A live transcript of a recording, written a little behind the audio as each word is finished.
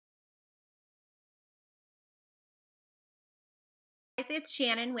it's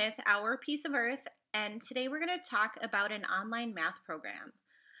Shannon with Our Piece of Earth, and today we're going to talk about an online math program.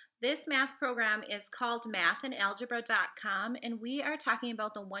 This math program is called mathandalgebra.com, and we are talking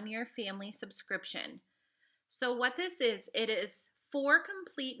about the one-year family subscription. So what this is, it is 4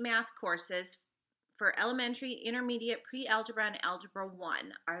 complete math courses for elementary, intermediate, pre-algebra, and algebra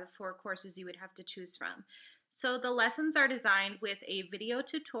 1 are the 4 courses you would have to choose from. So the lessons are designed with a video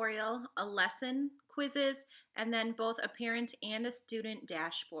tutorial, a lesson, quizzes, and then both a parent and a student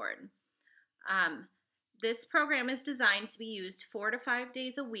dashboard. This program is designed to be used 4 to 5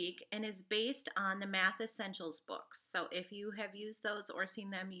 days a week and is based on the Math Essentials books. So if you have used those or seen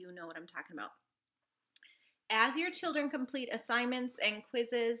them, you know what I'm talking about. As your children complete assignments and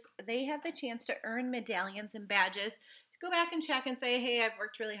quizzes, they have the chance to earn medallions and badges. Go back and check and say, hey, I've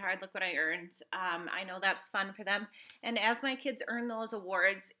worked really hard, look what I earned. I know that's fun for them. And as my kids earn those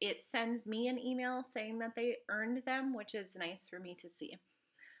awards, it sends me an email saying that they earned them, which is nice for me to see.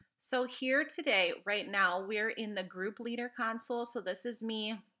 So here today, right now, we're in the group leader console. So this is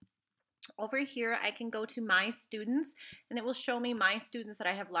me. Over here, I can go to my students, and it will show me my students that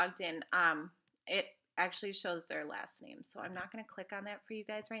I have logged in. It actually shows their last name, so I'm not going to click on that for you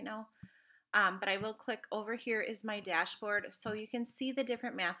guys right now. But I will click over here is my dashboard, so you can see the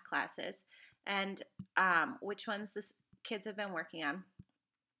different math classes and which ones the kids have been working on.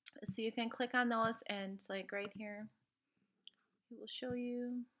 So you can click on those, and like right here, it will show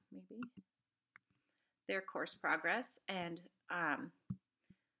you maybe their course progress and how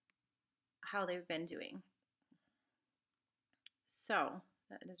they've been doing. So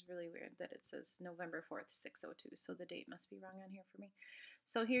that is really weird that it says November 4th, 6:02, so the date must be wrong on here for me.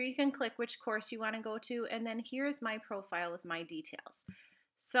 So here you can click which course you want to go to, and then here's my profile with my details.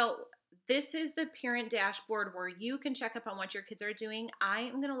 So this is the parent dashboard where you can check up on what your kids are doing. I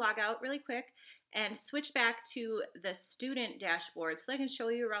am going to log out really quick and switch back to the student dashboard so I can show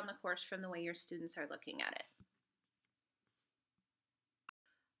you around the course from the way your students are looking at it.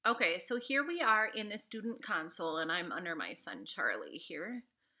 Okay, so here we are in the student console, and I'm under my son Charlie here.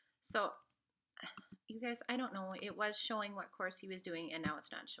 So you guys, I don't know, it was showing what course he was doing, and now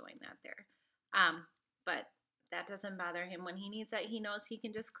it's not showing that there. But that doesn't bother him. When he needs that, he knows he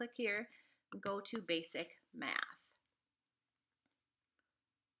can just click here and go to basic math.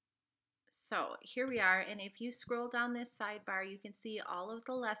 So here we are, and if you scroll down this sidebar, you can see all of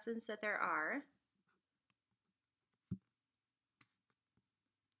the lessons that there are.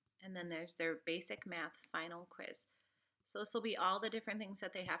 And then there's their basic math final quiz. So this will be all the different things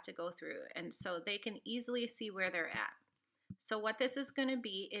that they have to go through, and so they can easily see where they're at. So what this is going to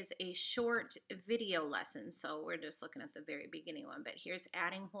be is a short video lesson. So we're just looking at the very beginning one, but here's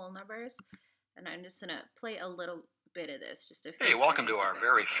adding whole numbers, and I'm just going to play a little bit of this, just a few Hey, welcome to our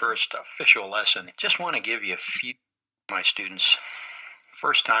very first official lesson. Just want to give you a few of my students.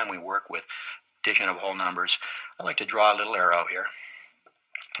 First time we work with addition of whole numbers, I like to draw a little arrow here.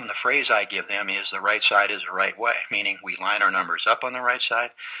 And the phrase I give them is the right side is the right way, meaning we line our numbers up on the right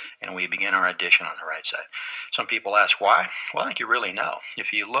side and we begin our addition on the right side. Some people ask why. Well, I think you really know.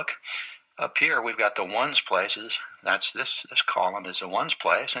 If you look up here, we've got the ones places. That's this column is the ones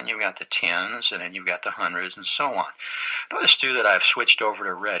place, and you've got the tens, and then you've got the hundreds, and so on. Notice too that I've switched over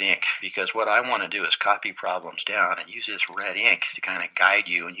to red ink, because what I want to do is copy problems down and use this red ink to kind of guide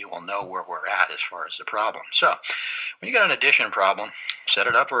you, and you will know where we're at as far as the problem. So when you got an addition problem, set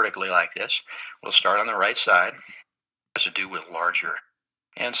it up vertically like this. We'll start on the right side. It has to do with larger.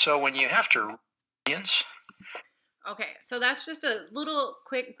 And so when you have to Okay, so that's just a little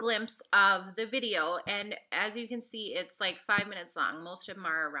quick glimpse of the video, and as you can see, it's like 5 minutes long. Most of them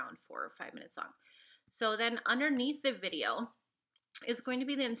are around 4 or 5 minutes long. So then underneath the video is going to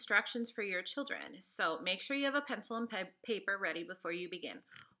be the instructions for your children. So make sure you have a pencil and paper ready before you begin.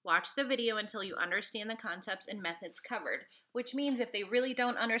 Watch the video until you understand the concepts and methods covered, which means if they really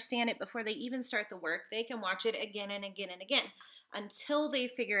don't understand it before they even start the work, they can watch it again and again and again until they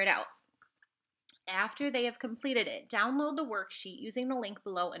figure it out. After they have completed it, download the worksheet using the link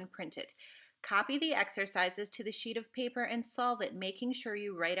below and print it. Copy the exercises to the sheet of paper and solve it, making sure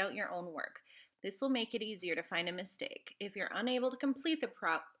you write out your own work. This will make it easier to find a mistake. If you're unable to complete the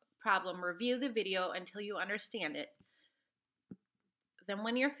problem, review the video until you understand it. Then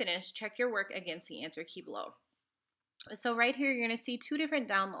when you're finished, check your work against the answer key below. So right here, you're going to see 2 different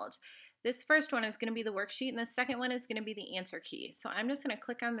downloads. This first one is going to be the worksheet, and the second one is going to be the answer key. So I'm just going to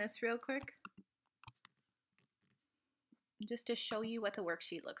click on this real quick, just to show you what the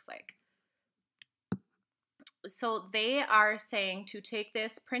worksheet looks like. So they are saying to take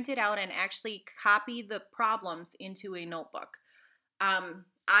this, print it out, and actually copy the problems into a notebook.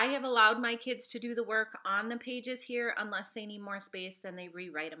 I have allowed my kids to do the work on the pages here unless they need more space, then they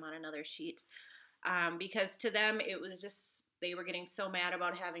rewrite them on another sheet. Because to them, it was just, they were getting so mad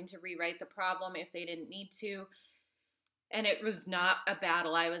about having to rewrite the problem if they didn't need to. And it was not a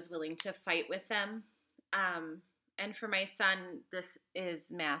battle I was willing to fight with them. And for my son, this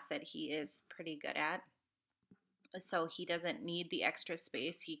is math that he is pretty good at. So he doesn't need the extra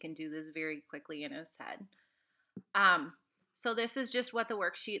space. He can do this very quickly in his head. So this is just what the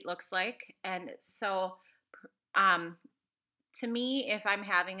worksheet looks like. And so to me, if I'm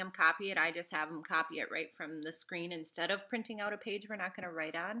having them copy it, I just have them copy it right from the screen instead of printing out a page we're not going to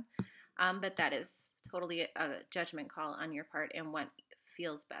write on. But that is totally a judgment call on your part and what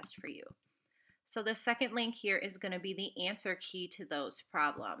feels best for you. So the second link here is going to be the answer key to those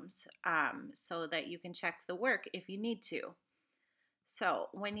problems, so that you can check the work if you need to. So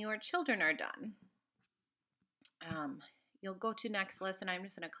when your children are done, you'll go to next lesson. I'm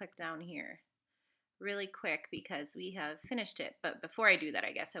just going to click down here really quick because we have finished it. But before I do that,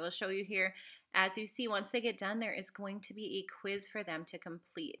 I guess I will show you here. As you see, once they get done, there is going to be a quiz for them to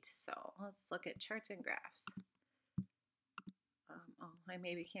complete. So let's look at charts and graphs. Oh, I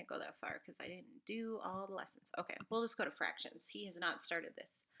maybe can't go that far because I didn't do all the lessons. Okay, we'll just go to fractions. He has not started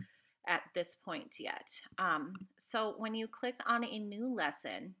this at this point yet. So when you click on a new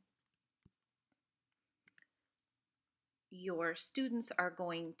lesson, your students are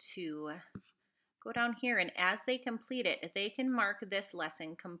going to go down here, and as they complete it, they can mark this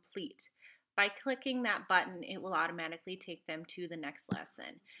lesson complete. By clicking that button, it will automatically take them to the next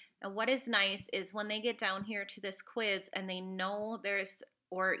lesson. And what is nice is when they get down here to this quiz and they know there's,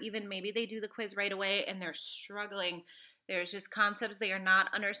 or even maybe they do the quiz right away and they're struggling, there's just concepts they are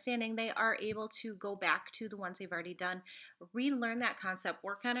not understanding, they are able to go back to the ones they've already done, relearn that concept,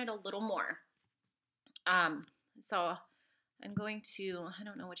 work on it a little more. So I'm going to, I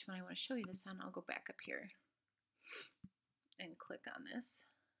don't know which one I want to show you this on. I'll go back up here and click on this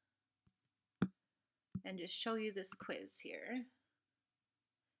and just show you this quiz here.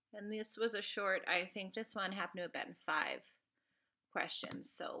 And this was a short, I think this one happened to have been 5 questions.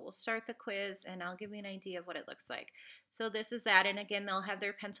 So we'll start the quiz and I'll give you an idea of what it looks like. So this is that, and again, they'll have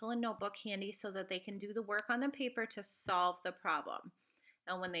their pencil and notebook handy so that they can do the work on the paper to solve the problem.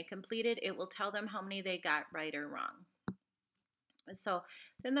 And when they complete it, it will tell them how many they got right or wrong. So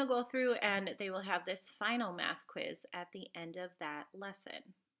then they'll go through and they will have this final math quiz at the end of that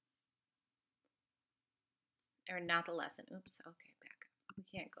lesson. Or not the lesson. Oops, okay, back. We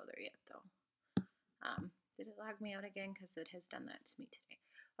can't go there yet though. Did it log me out again? Because it has done that to me today.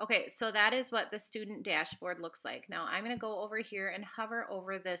 Okay, so that is what the student dashboard looks like. Now I'm going to go over here and hover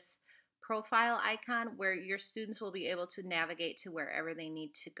over this profile icon where your students will be able to navigate to wherever they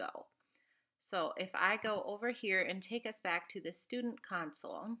need to go. So if I go over here and take us back to the student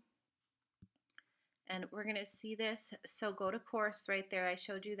console, and we're going to see this. So go to course right there. I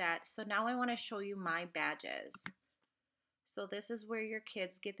showed you that. So now I want to show you my badges. So this is where your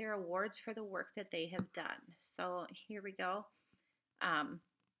kids get their awards for the work that they have done. So here we go.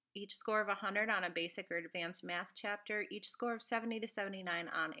 Each score of 100 on a basic or advanced math chapter. Each score of 70 to 79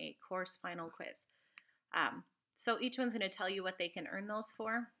 on a course final quiz. So each one's going to tell you what they can earn those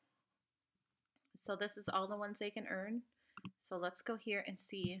for. So this is all the ones they can earn. So let's go here and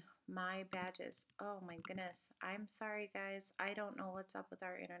see my badges. Oh my goodness. I'm sorry guys. I don't know what's up with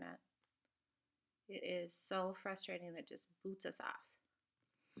our internet. It is so frustrating that it just boots us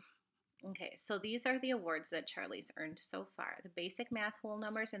off. Okay, so these are the awards that Charlie's earned so far. The basic math whole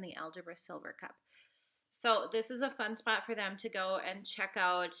numbers and the algebra silver cup. So this is a fun spot for them to go and check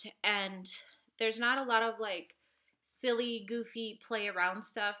out. And there's not a lot of like silly, goofy, play around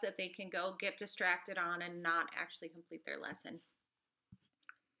stuff that they can go get distracted on and not actually complete their lesson.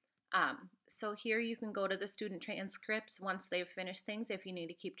 So here you can go to the student transcripts once they've finished things if you need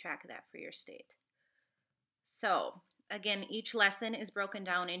to keep track of that for your state. So again, each lesson is broken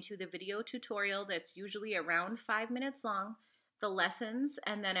down into the video tutorial that's usually around 5 minutes long, the lessons,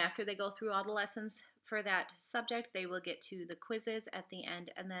 and then after they go through all the lessons for that subject, they will get to the quizzes at the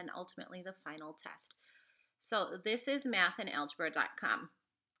end and then ultimately the final test. So this is mathandalgebra.com.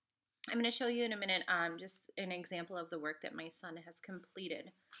 I'm going to show you in a minute just an example of the work that my son has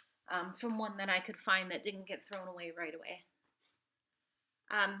completed from one that I could find that didn't get thrown away right away.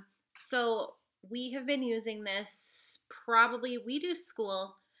 So we have been using this probably, we do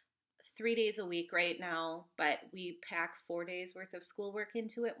school 3 days a week right now, but we pack 4 days worth of schoolwork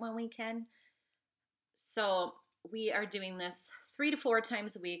into it when we can. So we are doing this 3 to 4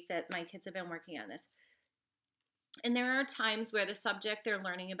 times a week that my kids have been working on this. And there are times where the subject they're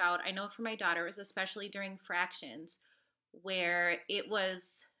learning about, I know for my daughter, is especially during fractions, where it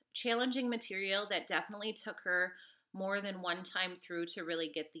was challenging material that definitely took her more than one time through to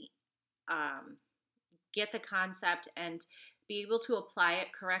really get the concept and be able to apply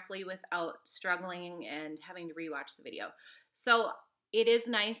it correctly without struggling and having to rewatch the video. So it is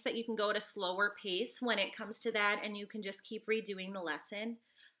nice that you can go at a slower pace when it comes to that, and you can just keep redoing the lesson.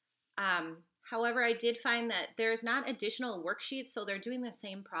 However, I did find that there's not additional worksheets, so they're doing the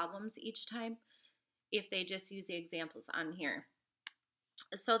same problems each time if they just use the examples on here.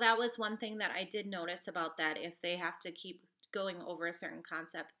 So that was one thing that I did notice about that, if they have to keep going over a certain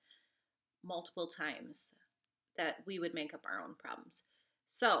concept multiple times, that we would make up our own problems.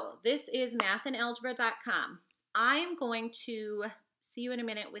 So this is mathandalgebra.com. I'm going to see you in a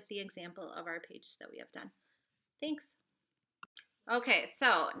minute with the example of our page that we have done. Thanks. Okay,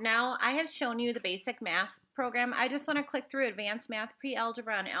 so now I have shown you the basic math program. I just want to click through advanced math,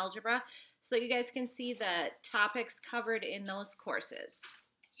 pre-algebra, and algebra so that you guys can see the topics covered in those courses.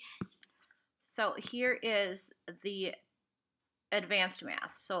 So here is the advanced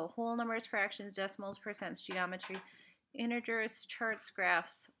math. So whole numbers, fractions, decimals, percents, geometry, integers, charts,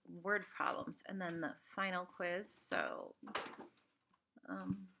 graphs, word problems, and then the final quiz. So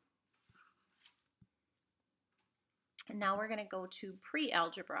and now we're going to go to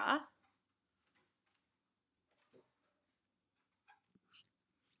pre-algebra.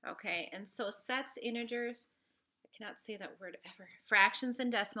 Okay, and so sets, integers, I cannot say that word ever. Fractions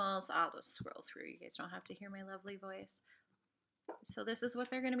and decimals, I'll just scroll through. You guys don't have to hear my lovely voice. So this is what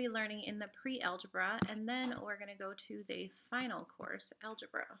they're going to be learning in the pre-algebra, and then we're going to go to the final course,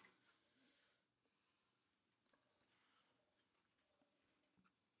 algebra.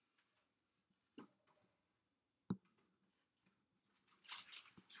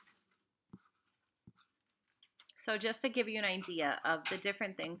 So just to give you an idea of the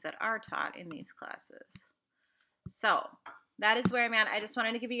different things that are taught in these classes. So that is where I'm at. I just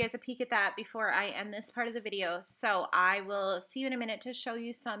wanted to give you guys a peek at that before I end this part of the video. So I will see you in a minute to show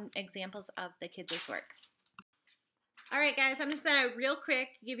you some examples of the kids' work. All right, guys, I'm just going to real quick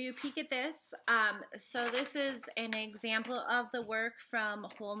give you a peek at this. So this is an example of the work from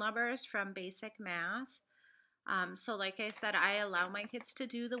whole numbers from basic math. So like I said, I allow my kids to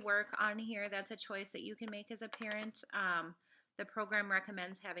do the work on here. That's a choice that you can make as a parent. The program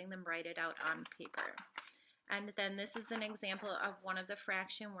recommends having them write it out on paper. And then this is an example of one of the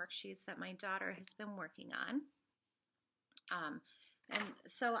fraction worksheets that my daughter has been working on. And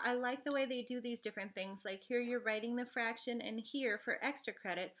so I like the way they do these different things. Like here you're writing the fraction, and here for extra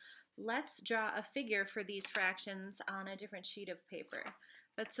credit, let's draw a figure for these fractions on a different sheet of paper.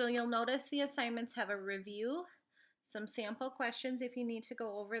 But so you'll notice the assignments have a review, some sample questions if you need to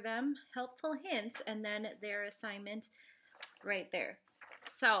go over them, helpful hints, and then their assignment right there.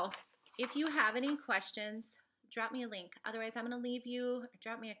 So if you have any questions, drop me a link. Otherwise, I'm going to leave you,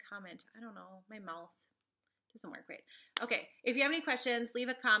 drop me a comment. I don't know, my mouth doesn't work great. Okay, if you have any questions, leave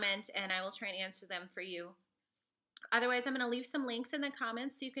a comment and I will try and answer them for you. Otherwise, I'm going to leave some links in the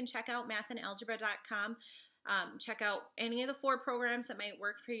comments so you can check out mathandalgebra.com. Check out any of the 4 programs that might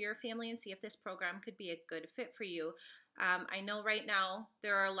work for your family and see if this program could be a good fit for you. I know right now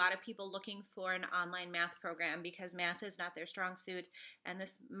there are a lot of people looking for an online math program because math is not their strong suit, and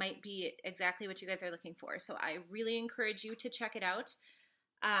this might be exactly what you guys are looking for. So I really encourage you to check it out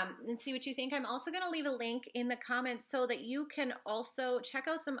and see what you think. I'm also going to leave a link in the comments so that you can also check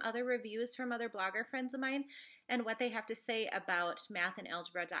out some other reviews from other blogger friends of mine and what they have to say about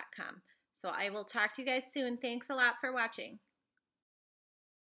mathandalgebra.com. So I will talk to you guys soon. Thanks a lot for watching.